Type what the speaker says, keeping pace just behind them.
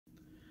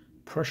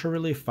pressure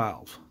relief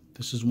valve.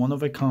 This is one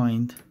of a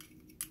kind.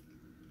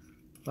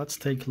 Let's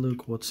take a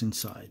look what's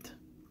inside.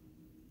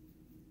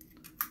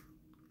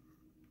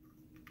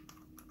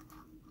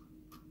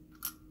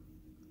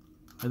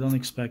 I don't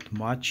expect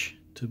much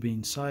to be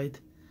inside.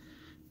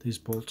 These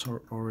bolts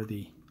are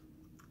already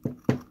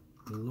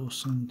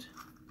loosened.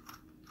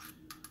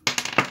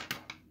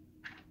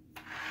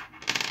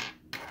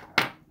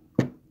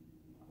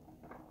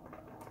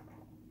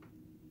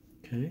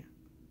 Okay.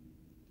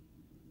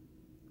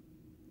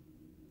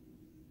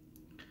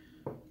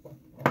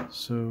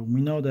 So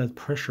we know that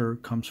pressure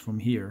comes from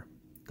here.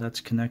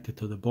 That's connected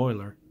to the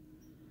boiler.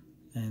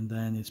 And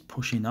then it's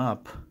pushing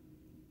up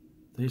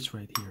this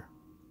right here.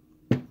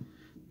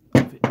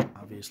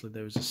 Obviously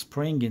there is a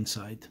spring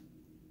inside.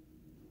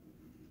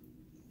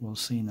 We'll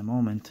see in a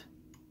moment.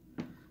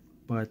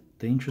 But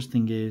the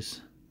interesting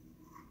is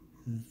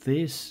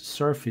this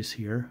surface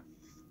here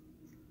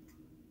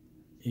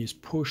is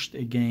pushed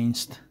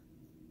against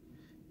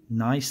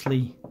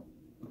nicely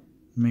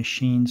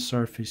machined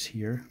surface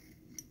here,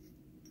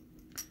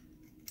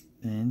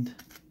 and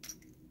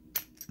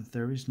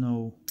there is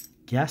no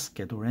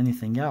gasket or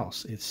anything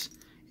else. It's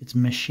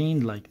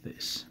machined like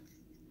this,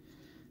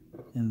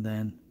 and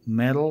then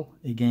metal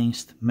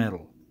against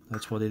metal.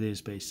 That's what it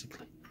is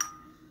basically,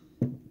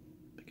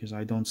 because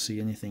I don't see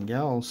anything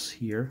else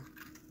here.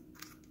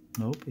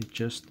 Nope, it's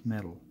just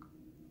metal.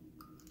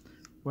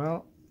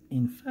 Well,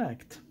 in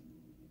fact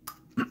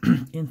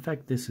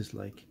this is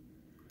like,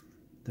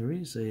 there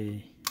is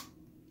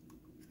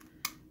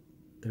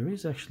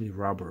actually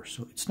rubber,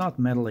 so it's not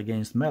metal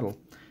against metal.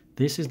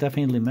 This is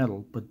definitely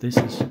metal, but this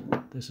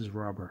is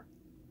rubber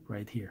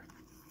right here.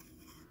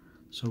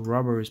 So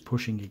rubber is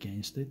pushing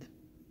against it.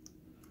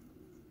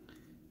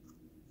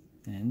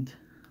 And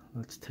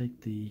let's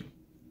take the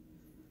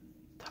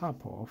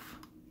top off.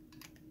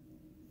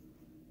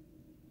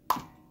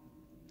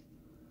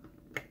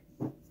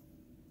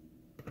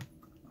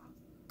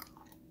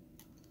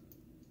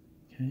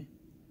 Okay.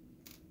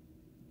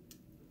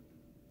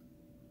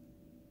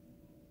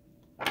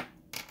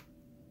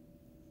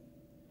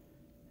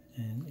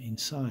 And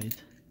inside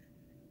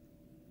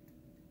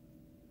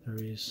there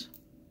is,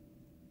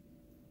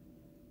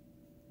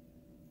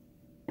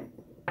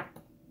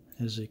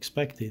 as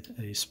expected,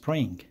 a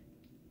spring.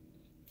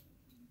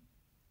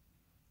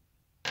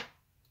 So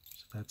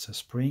that's a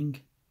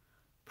spring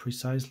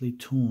precisely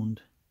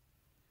tuned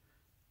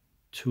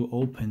to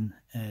open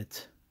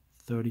at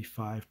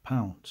 35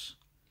 pounds.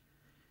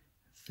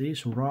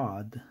 This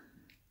rod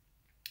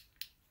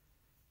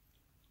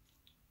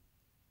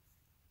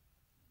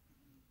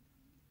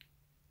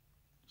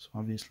so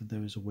obviously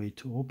there is a way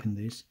to open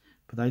this,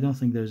 but I don't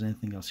think there's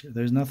anything else here.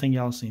 There's nothing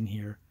else in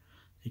here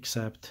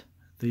except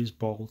this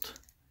bolt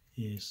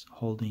is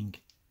holding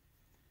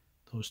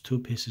those two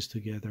pieces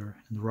together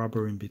and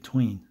rubber in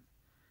between.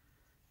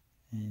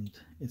 And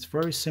it's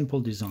very simple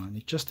design.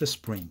 It's just a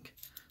spring.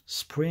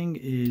 Spring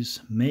is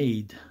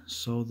made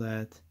so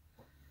that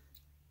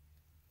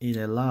it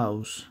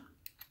allows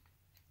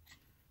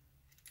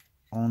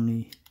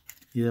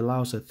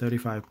at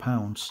 35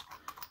 pounds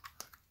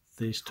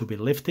this to be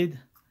lifted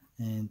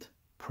and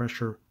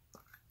pressure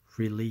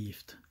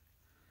relieved,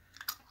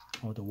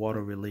 or the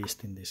water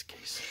released in this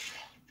case.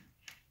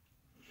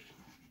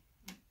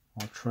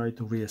 I'll try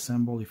to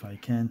reassemble if I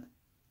can.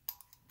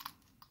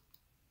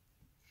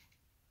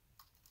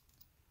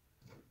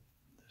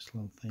 This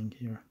little thing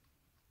here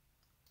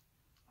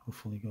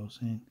hopefully goes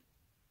in.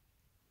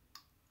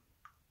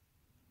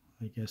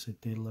 I guess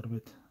it did a little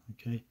bit.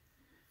 Okay,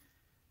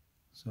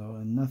 so,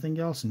 and nothing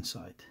else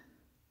inside.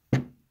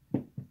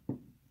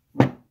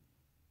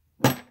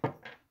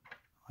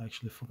 I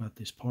actually forgot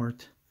this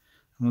part.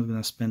 I'm not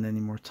gonna spend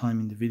any more time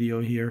in the video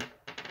here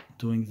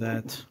doing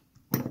that.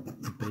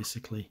 It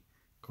basically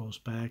goes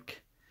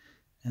back,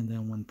 and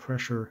then when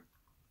pressure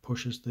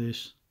pushes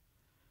this,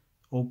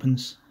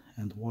 opens,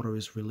 and water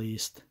is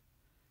released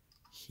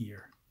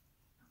here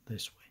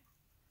this way.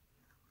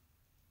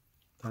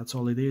 That's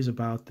all it is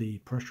about the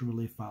pressure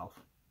relief valve.